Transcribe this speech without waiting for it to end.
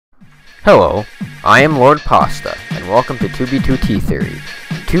Hello, I am Lord Pasta, and welcome to 2B2T Theory.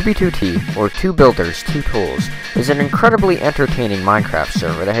 2B2T, or 2 Builders, 2 Tools, is an incredibly entertaining Minecraft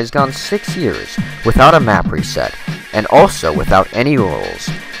server that has gone 6 years without a map reset, and also without any rules.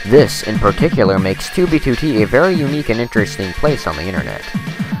 This, in particular, makes 2B2T a very unique and interesting place on the internet.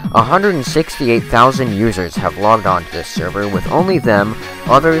 168,000 users have logged on to this server with only them,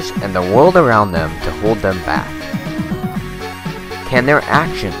 others, and the world around them to hold them back. Can their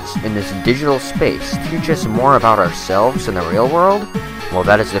actions in this digital space teach us more about ourselves in the real world? Well,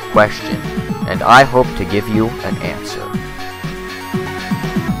 that is the question, and I hope to give you an answer.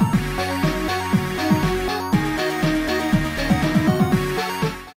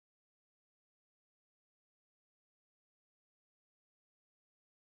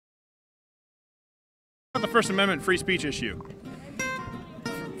 The First Amendment free speech issue.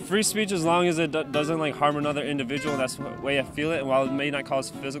 Free speech, as long as it doesn't like harm another individual, that's the way I feel it. And while it may not cause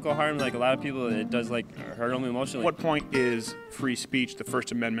physical harm, like a lot of people, it does like hurt them emotionally. At what point is free speech, the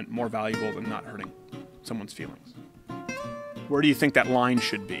First Amendment, more valuable than not hurting someone's feelings? Where do you think that line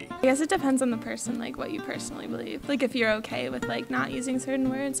should be? I guess it depends on the person, like what you personally believe. Like if you're okay with like not using certain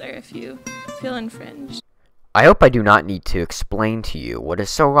words, or if you feel infringed. I hope I do not need to explain to you what is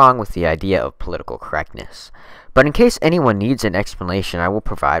so wrong with the idea of political correctness, but in case anyone needs an explanation, I will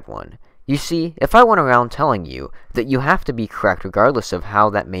provide one. You see, if I went around telling you that you have to be correct regardless of how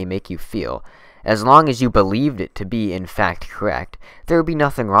that may make you feel, as long as you believed it to be in fact correct, there would be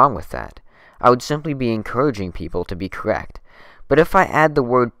nothing wrong with that. I would simply be encouraging people to be correct. But if I add the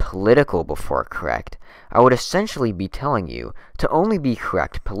word political before correct, I would essentially be telling you to only be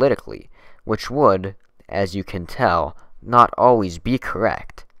correct politically, which would, as you can tell, not always be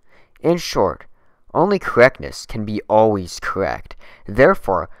correct. In short, only correctness can be always correct.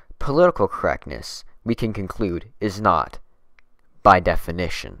 Therefore, political correctness, we can conclude, is not, by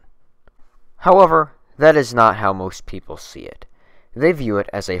definition. However, that is not how most people see it. They view it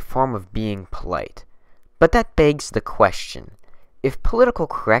as a form of being polite. But that begs the question, if political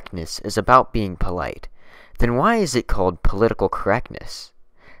correctness is about being polite, then why is it called political correctness?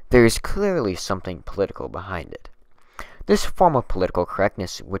 There is clearly something political behind it. This form of political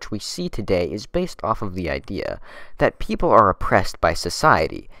correctness which we see today is based off of the idea that people are oppressed by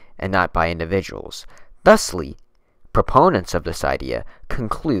society and not by individuals. Thusly, proponents of this idea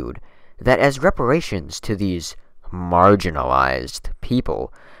conclude that as reparations to these marginalized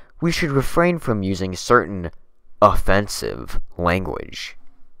people, we should refrain from using certain offensive language.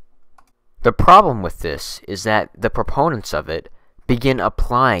 The problem with this is that the proponents of it begin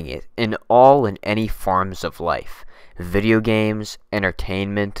applying it in all and any forms of life. Video games,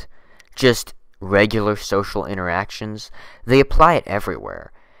 entertainment, just regular social interactions. They apply it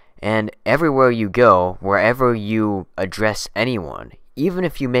everywhere. And everywhere you go, wherever you address anyone, even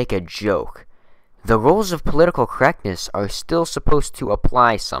if you make a joke, the rules of political correctness are still supposed to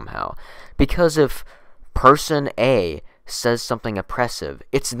apply somehow. Because if person A says something oppressive,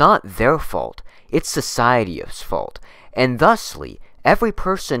 it's not their fault, it's society's fault. And thusly, every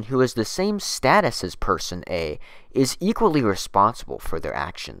person who has the same status as person A is equally responsible for their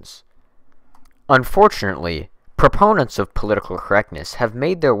actions. Unfortunately, proponents of political correctness have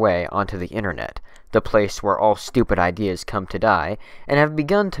made their way onto the internet, the place where all stupid ideas come to die, and have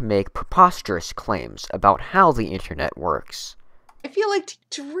begun to make preposterous claims about how the internet works. I feel like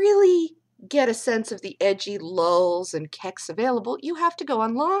to really get a sense of the edgy lulls and kecks available, you have to go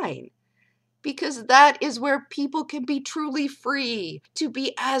online. Because that is where people can be truly free to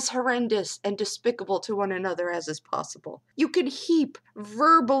be as horrendous and despicable to one another as is possible. You can heap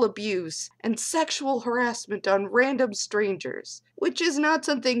verbal abuse and sexual harassment on random strangers, which is not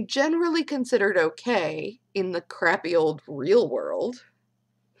something generally considered okay in the crappy old real world.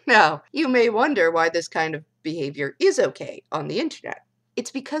 Now, you may wonder why this kind of behavior is okay on the internet. It's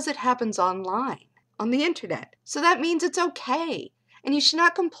because it happens online, on the internet. So that means it's okay. And you should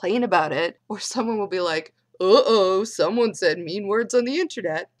not complain about it, or someone will be like, uh-oh, someone said mean words on the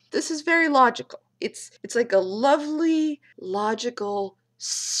internet. This is very logical. It's like a lovely, logical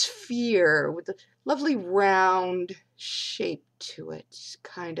sphere with a lovely round shape to it,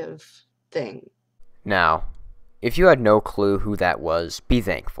 kind of thing. Now, if you had no clue who that was, be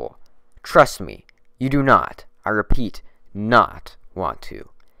thankful. Trust me, you do not, I repeat, not want to.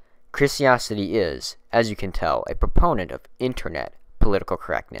 Christiosity is, as you can tell, a proponent of internet political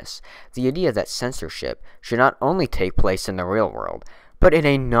correctness, the idea that censorship should not only take place in the real world, but in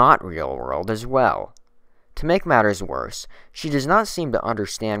a not real world as well. To make matters worse, she does not seem to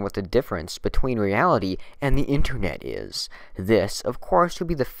understand what the difference between reality and the internet is. This, of course, would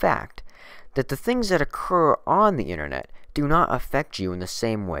be the fact that the things that occur on the internet do not affect you in the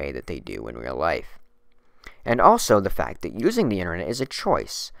same way that they do in real life. And also the fact that using the internet is a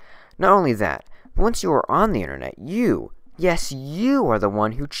choice. Not only that, once you are on the internet, yes, you are the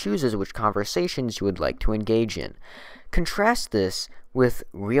one who chooses which conversations you would like to engage in. Contrast this with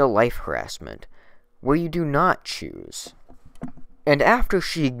real-life harassment, where you do not choose. And after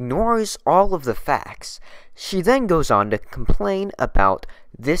she ignores all of the facts, she then goes on to complain about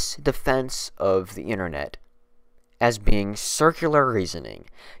this defense of the internet as being circular reasoning.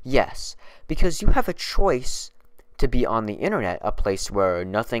 Yes, because you have a choice to be on the internet, a place where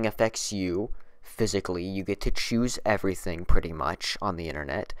nothing affects you physically. You get to choose everything pretty much on the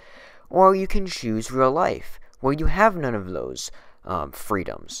internet. Or you can choose real life, where you have none of those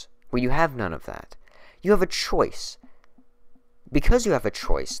freedoms, where you have none of that. You have a choice. Because you have a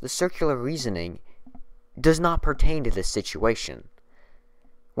choice, the circular reasoning does not pertain to this situation.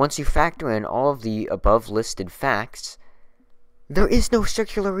 Once you factor in all of the above listed facts, there is no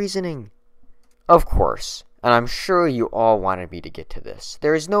circular reasoning. Of course, and I'm sure you all wanted me to get to this,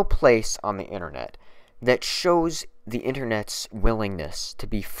 there is no place on the internet that shows the internet's willingness to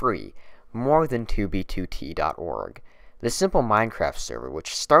be free more than 2b2t.org, the simple Minecraft server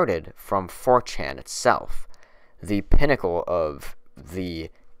which started from 4chan itself, the pinnacle of the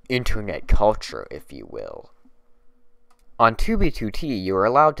internet culture, if you will. On 2b2t, you are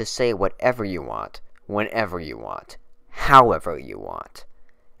allowed to say whatever you want, whenever you want, however you want.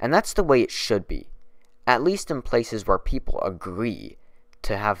 And that's the way it should be, at least in places where people agree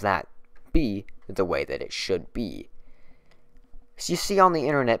to have that be the way that it should be. So you see, on the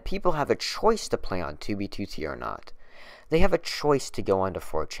internet, people have a choice to play on 2b2t or not. They have a choice to go onto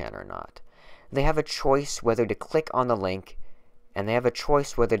 4chan or not. They have a choice whether to click on the link, and they have a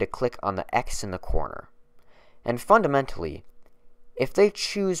choice whether to click on the X in the corner. And fundamentally, if they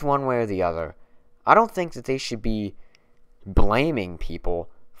choose one way or the other, I don't think that they should be blaming people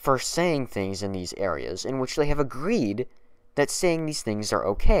for saying things in these areas in which they have agreed that saying these things are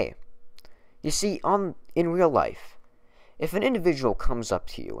okay. You see, in real life, if an individual comes up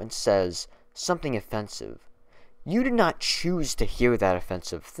to you and says something offensive, you did not choose to hear that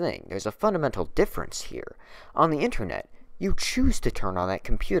offensive thing. There's a fundamental difference here. On the internet, you choose to turn on that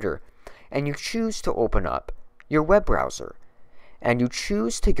computer, and you choose to open up your web browser, and you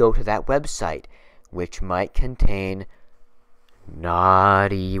choose to go to that website, which might contain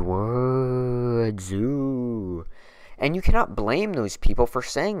naughty words. Ooh. And you cannot blame those people for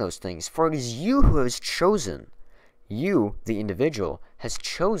saying those things, for it is you who has chosen. You, the individual, has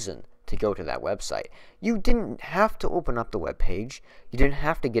chosen to go to that website. You didn't have to open up the web page. You didn't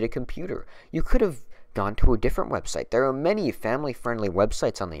have to get a computer. You could have gone to a different website. There are many family-friendly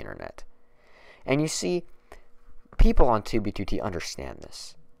websites on the internet. And you see, people on 2b2t understand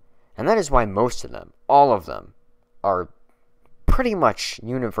this. And that is why most of them, all of them, are pretty much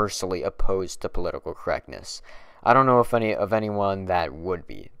universally opposed to political correctness. I don't know if anyone that would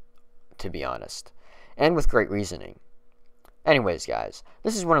be, to be honest. And with great reasoning. Anyways, guys,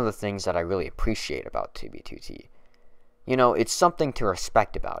 this is one of the things that I really appreciate about 2b2t. You know, it's something to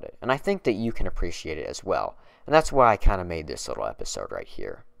respect about it, and I think that you can appreciate it as well. And that's why I kind of made this little episode right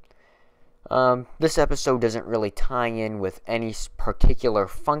here. This episode doesn't really tie in with any particular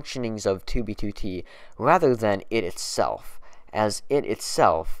functionings of 2b2t, rather than it itself, as it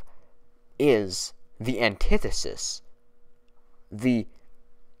itself is the antithesis, the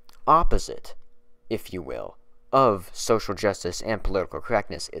opposite, if you will, of social justice and political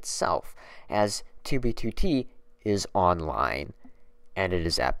correctness itself, as 2b2t is online, and it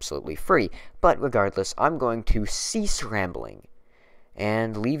is absolutely free. But regardless, I'm going to cease rambling,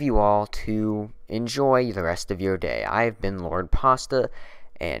 and leave you all to enjoy the rest of your day. I've been Lord Pasta,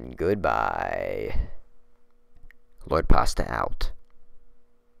 and goodbye. Lord Pasta out.